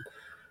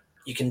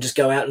 You can just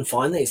go out and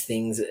find these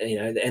things,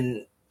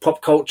 and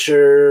pop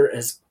culture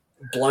has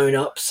blown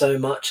up so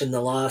much in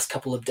the last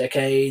couple of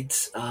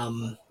decades.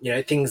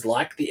 Things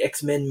like the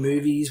X-Men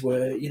movies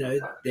were,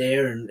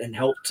 there and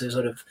helped to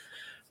sort of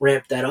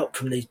ramp that up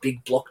from these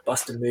big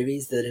blockbuster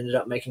movies that ended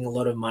up making a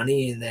lot of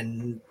money and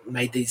then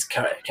made these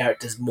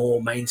characters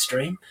more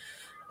mainstream.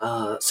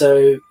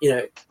 So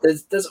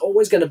there's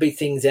always going to be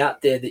things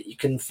out there that you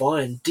can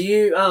find. Do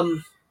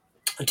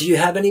you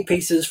have any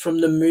pieces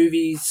from the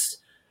movies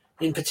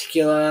in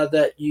particular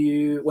that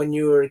when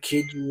you were a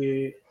kid,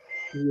 you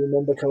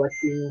remember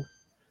collecting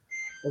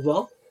as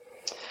well?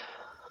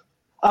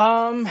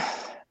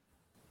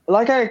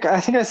 Like I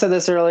think I said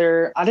this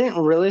earlier, I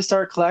didn't really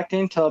start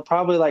collecting till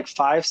probably like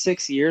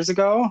 5-6 years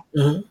ago.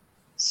 Mm-hmm.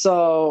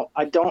 So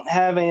I don't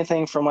have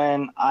anything from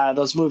when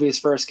those movies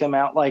first came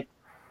out, like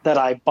that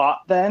I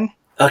bought then.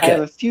 Okay. I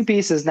have a few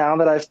pieces now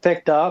that I've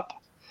picked up.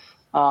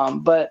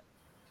 But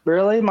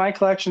really my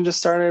collection just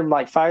started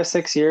like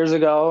 5-6 years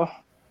ago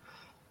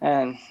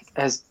and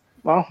has,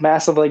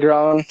 massively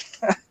grown.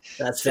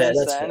 That's fair.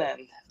 That's fair.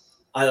 And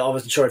I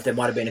wasn't sure if there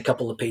might have been a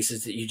couple of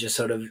pieces that you just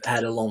sort of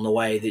had along the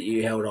way that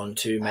you held on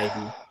to, maybe.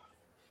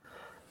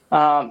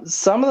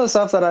 Some of the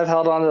stuff that I've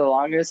held on to the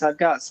longest, I've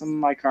got some of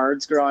my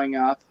cards growing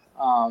up.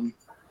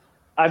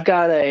 I've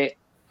got a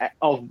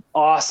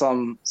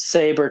awesome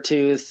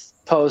Sabretooth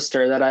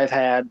poster that I've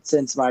had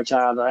since my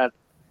childhood.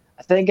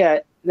 I think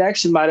it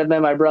actually might have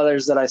been my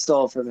brother's that I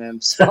stole from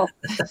him. So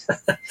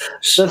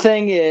the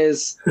thing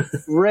is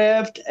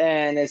ripped,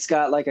 and it's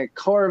got like a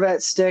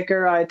Corvette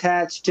sticker I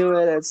attached to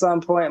it at some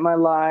point in my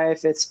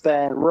life. It's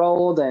been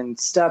rolled and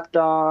stepped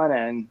on,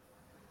 and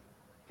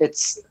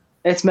it's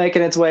it's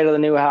making its way to the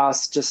new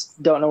house.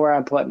 Just don't know where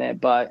I'm putting it,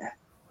 but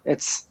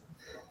it's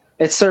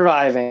it's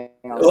surviving.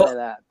 I'll Well, say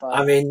that. I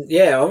But mean,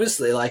 yeah,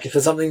 obviously, like if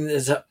it's something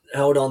that's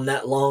held on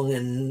that long,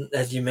 and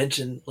as you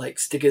mentioned, like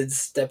stickers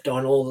stepped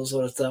on, all that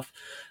sort of stuff,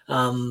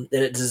 then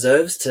it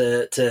deserves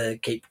to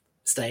keep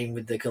staying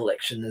with the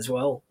collection as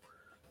well.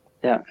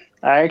 yeah,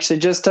 I actually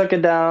just took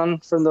it down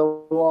from the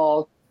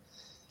wall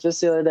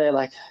just the other day.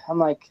 Like I'm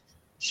like,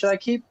 should I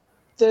keep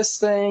this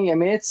thing? I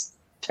mean, it's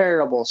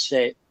terrible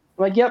shape.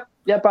 I'm like, yep,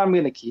 I'm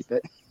gonna keep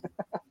it.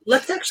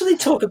 Let's actually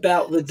talk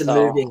about with the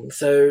So moving.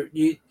 So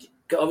you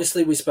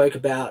obviously we spoke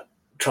about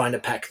trying to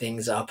pack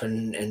things up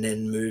and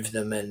then move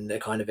them and the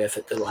kind of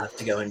effort that'll have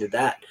to go into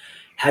that.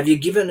 Have you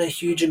given a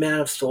huge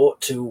amount of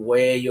thought to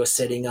where you're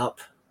setting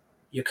up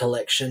your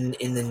collection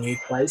in the new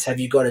place? Have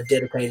you got a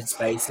dedicated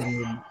space and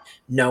you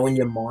know in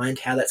your mind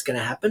how that's going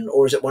to happen?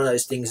 Or is it one of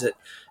those things that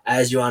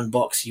as you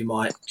unbox, you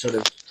might sort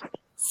of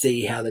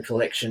see how the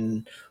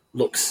collection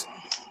looks?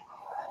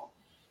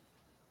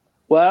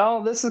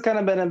 well, this has kind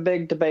of been a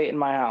big debate in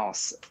my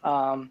house.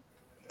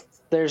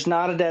 There's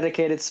not a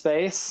dedicated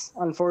space,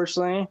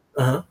 unfortunately.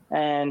 Uh-huh.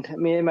 And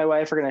me and my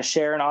wife are going to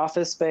share an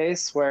office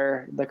space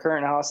where the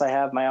current house I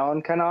have my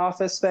own kind of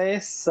office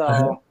space. Uh-huh.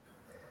 So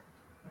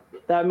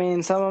that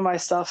means some of my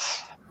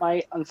stuff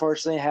might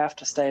unfortunately have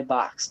to stay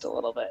boxed a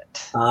little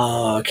bit.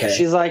 Oh, okay.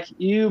 She's like,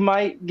 you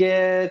might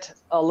get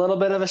a little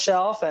bit of a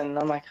shelf. And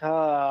I'm like,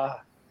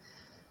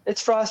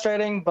 it's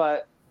frustrating,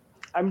 but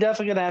I'm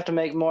definitely going to have to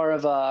make more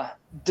of a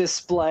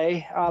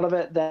display out of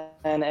it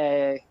than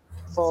a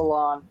full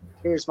on,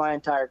 here's my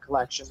entire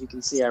collection. You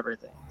can see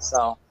everything.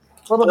 So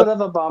a little bit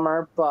of a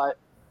bummer, but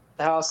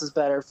the house is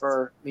better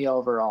for me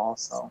overall.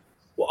 So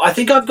Well, I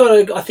think I've got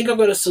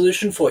a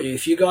solution for you.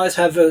 If you guys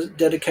have a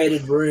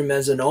dedicated room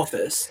as an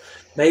office,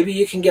 maybe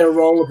you can get a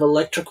roll of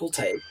electrical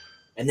tape,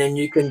 and then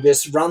you can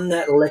just run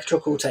that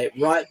electrical tape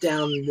right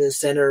down the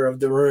center of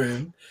the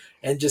room,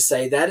 and just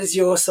say that is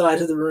your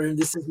side of the room,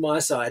 this is my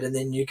side, and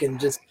then you can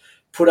just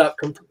put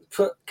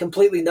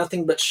completely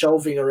nothing but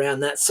shelving around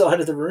that side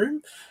of the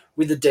room,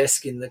 with a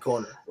desk in the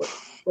corner.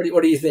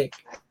 What do you think?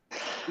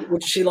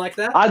 Would she like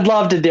that? I'd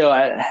love to do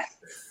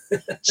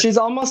it. She's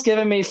almost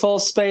given me full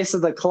space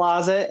of the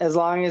closet as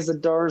long as the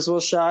doors will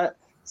shut.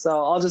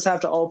 So I'll just have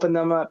to open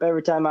them up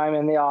every time I'm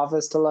in the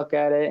office to look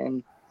at it.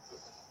 And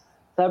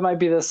that might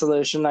be the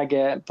solution I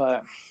get,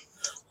 but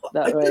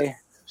that way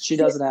she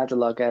doesn't have to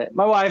look at it.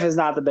 My wife is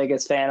not the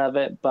biggest fan of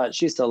it, but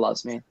she still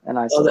loves me and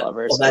I still love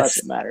her. Well, So that's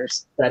what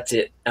matters. that's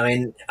it. I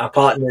mean, our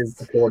partners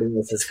supporting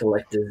us as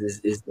collectors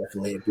is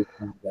definitely a big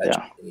thing about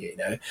Yeah. you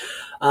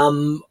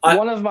know.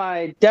 One of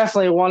my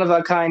definitely one of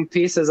a kind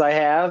pieces I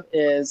have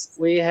is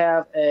we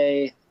have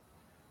a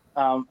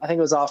I think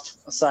it was off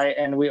site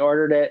and we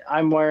ordered it.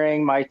 I'm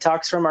wearing my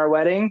tux from our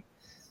wedding,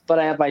 but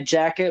I have my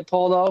jacket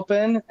pulled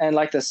open and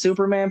like the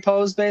Superman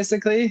pose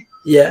basically,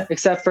 Yeah.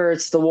 except for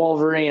it's the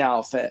Wolverine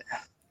outfit.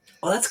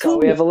 Oh, that's So cool.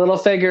 we have a little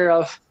figure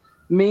of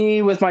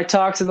me with my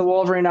tux and the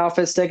Wolverine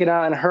outfit sticking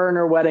out and her in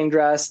her wedding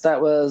dress.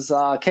 That was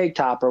a cake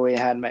topper we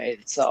had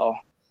made. So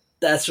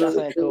That's definitely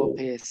really a cool cool.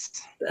 piece.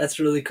 That's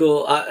really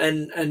cool.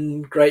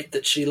 And great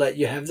that she let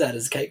you have that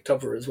as cake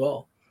topper as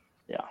well.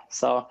 Yeah.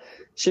 So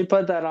she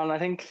put that on. I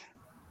think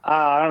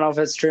I don't know if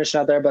it's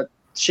tradition out there, but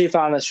she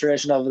found this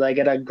tradition of they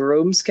get a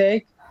groom's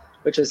cake,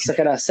 which is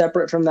kind of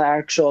separate from the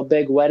actual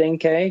big wedding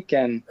cake,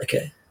 and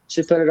Okay.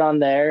 she put it on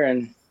there,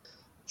 and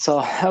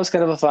so that was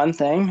kind of a fun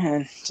thing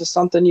and just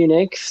something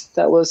unique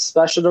that was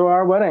special to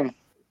our wedding.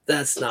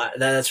 That's nice.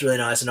 That's really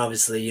nice, and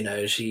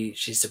obviously, she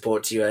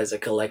supports you as a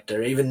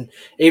collector, even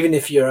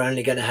if you're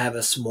only going to have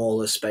a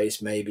smaller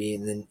space, maybe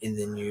in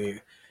the new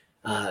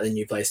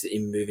place that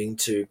you're moving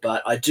to.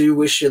 But I do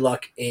wish you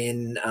luck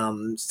in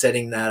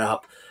setting that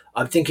up.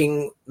 I'm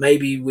thinking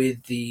maybe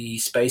with the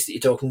space that you're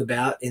talking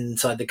about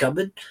inside the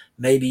cupboard,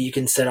 maybe you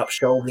can set up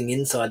shelving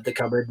inside the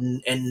cupboard,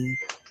 and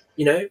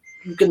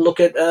you can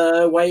look at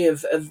a way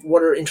of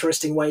what are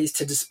interesting ways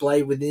to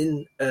display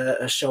within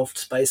a shelved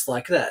space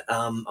like that.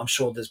 I'm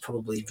sure there's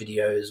probably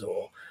videos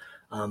or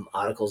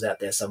articles out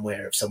there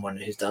somewhere of someone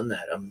who's done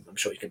that. I'm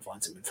sure you can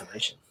find some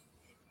information.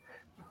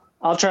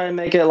 I'll try and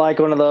make it like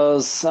one of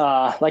those,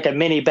 like a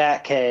mini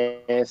bat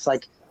cave,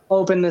 like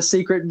open the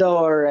secret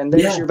door and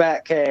there's your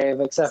bat cave,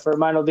 except for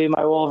mine will be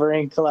my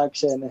Wolverine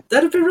collection.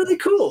 That'd be really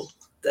cool.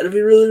 That'd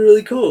be really,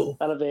 really cool.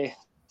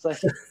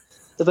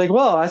 It's like,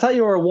 whoa, I thought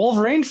you were a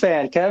Wolverine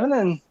fan, Kevin.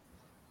 And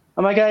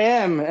I'm like, I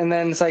am. And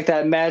then it's like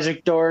that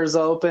magic doors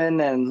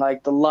open and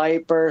like the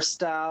light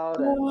bursts out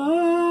and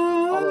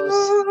all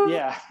those.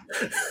 Yeah.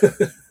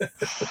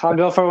 I'll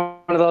go for one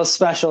of those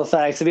special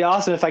effects. It'd be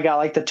awesome if I got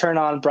like the turn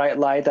on bright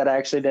light that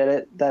actually did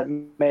it, that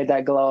made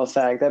that glow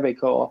effect. That'd be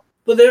cool.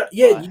 Well,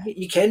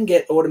 you can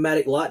get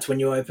automatic lights when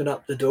you open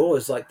up the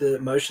doors, like the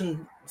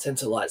motion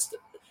sensor lights.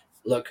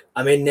 Look,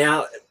 I mean,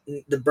 now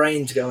the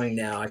brain's going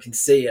now. I can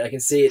see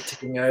it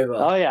ticking over.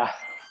 Oh, yeah.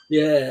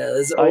 Yeah,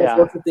 there's all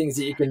sorts of things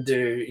that you can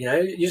do.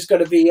 You just got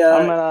to be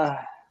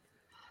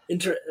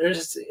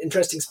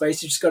interesting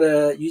space. You just got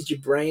to use your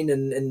brain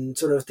and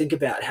sort of think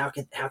about how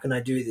can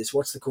I do this?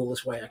 What's the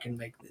coolest way I can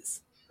make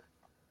this?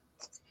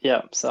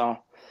 Yep. So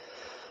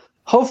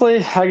hopefully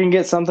I can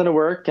get something to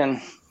work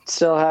and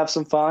still have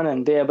some fun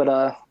and be able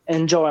to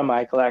enjoy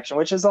my collection,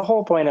 which is the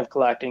whole point of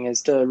collecting,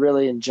 is to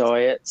really enjoy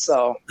it.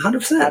 So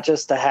 100%. not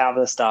just to have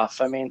the stuff.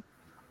 I mean,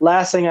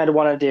 last thing I'd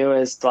want to do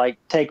is like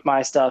take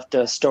my stuff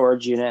to a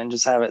storage unit and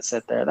just have it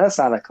sit there. That's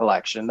not a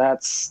collection.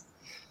 That's,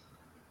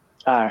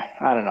 I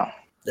don't know.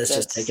 That's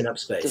just taking up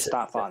space. Just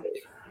not fun.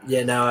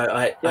 Yeah, no,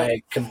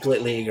 I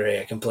completely agree.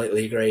 I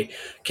completely agree.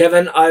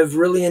 Kevin, I've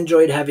really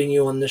enjoyed having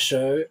you on the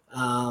show.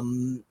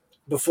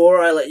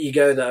 Before I let you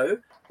go, though,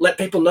 let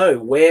people know,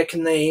 where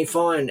can they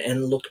find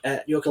and look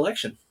at your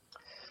collection?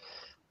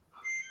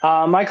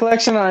 My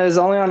collection is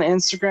only on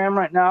Instagram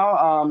right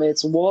now.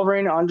 It's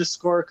Wolverine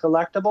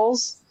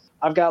 _collectibles.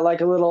 I've got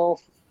like a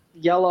little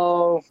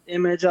yellow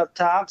image up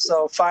top,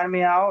 so find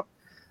me out.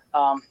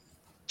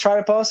 Try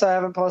to post. I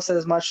haven't posted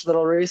as much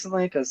little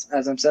recently because,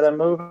 as I said, I'm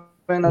moving,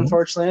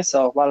 unfortunately,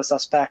 so a lot of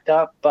stuff's packed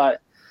up.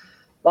 But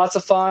lots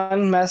of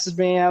fun. Message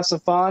me, have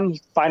some fun. You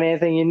find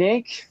anything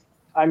unique,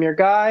 I'm your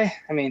guy.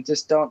 I mean,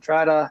 just don't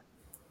try to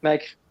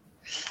make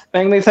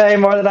me pay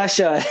more than I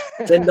should.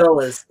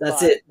 $10.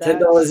 That's it.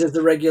 $10 is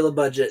the regular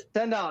budget.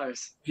 $10.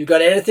 If you've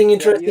got anything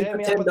interesting you hit for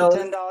me $10, up with the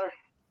 $10.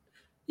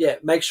 Yeah,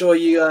 make sure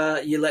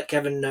you let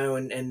Kevin know,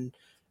 and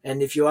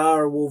if you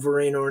are a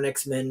Wolverine or an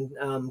X-Men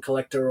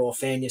collector or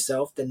fan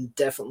yourself, then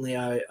definitely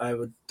I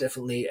would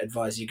definitely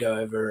advise you go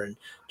over and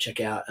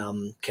check out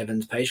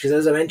Kevin's page, because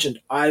as I mentioned,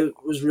 I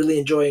was really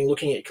enjoying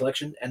looking at your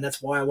collection, and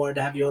that's why I wanted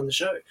to have you on the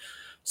show.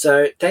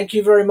 So thank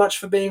you very much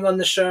for being on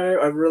the show.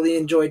 I really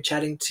enjoyed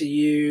chatting to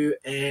you,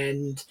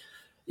 and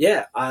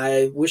yeah,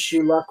 I wish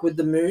you luck with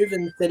the move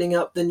and setting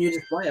up the new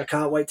display. I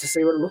can't wait to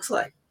see what it looks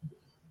like.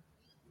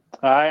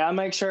 All right, I'll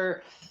make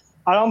sure.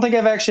 I don't think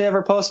I've actually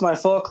ever posted my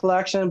full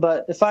collection,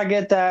 but if I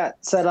get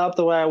that set up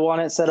the way I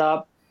want it set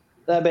up,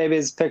 that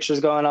baby's picture's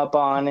going up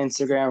on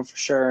Instagram for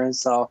sure. And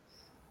so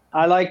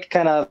I like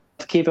kind of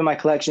keeping my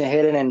collection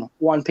hidden and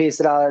one piece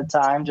at a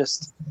time.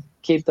 Just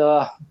keep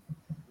the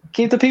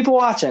people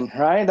watching,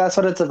 right? That's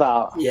what it's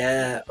about.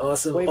 Yeah,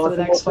 awesome. Wait for the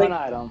next fun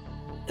item.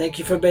 Thank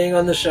you for being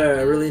on the show.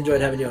 I really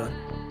enjoyed having you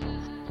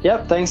on.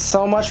 Yep, thanks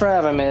so much for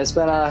having me. It's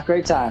been a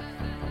great time.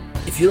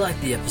 If you liked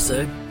the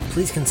episode,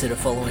 please consider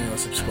following or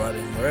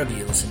subscribing wherever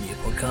you listen to your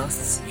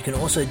podcasts. You can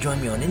also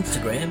join me on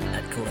Instagram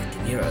at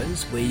Collecting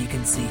Heroes, where you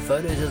can see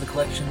photos of the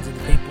collections of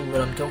the people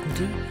that I'm talking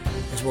to,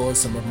 as well as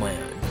some of my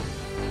own.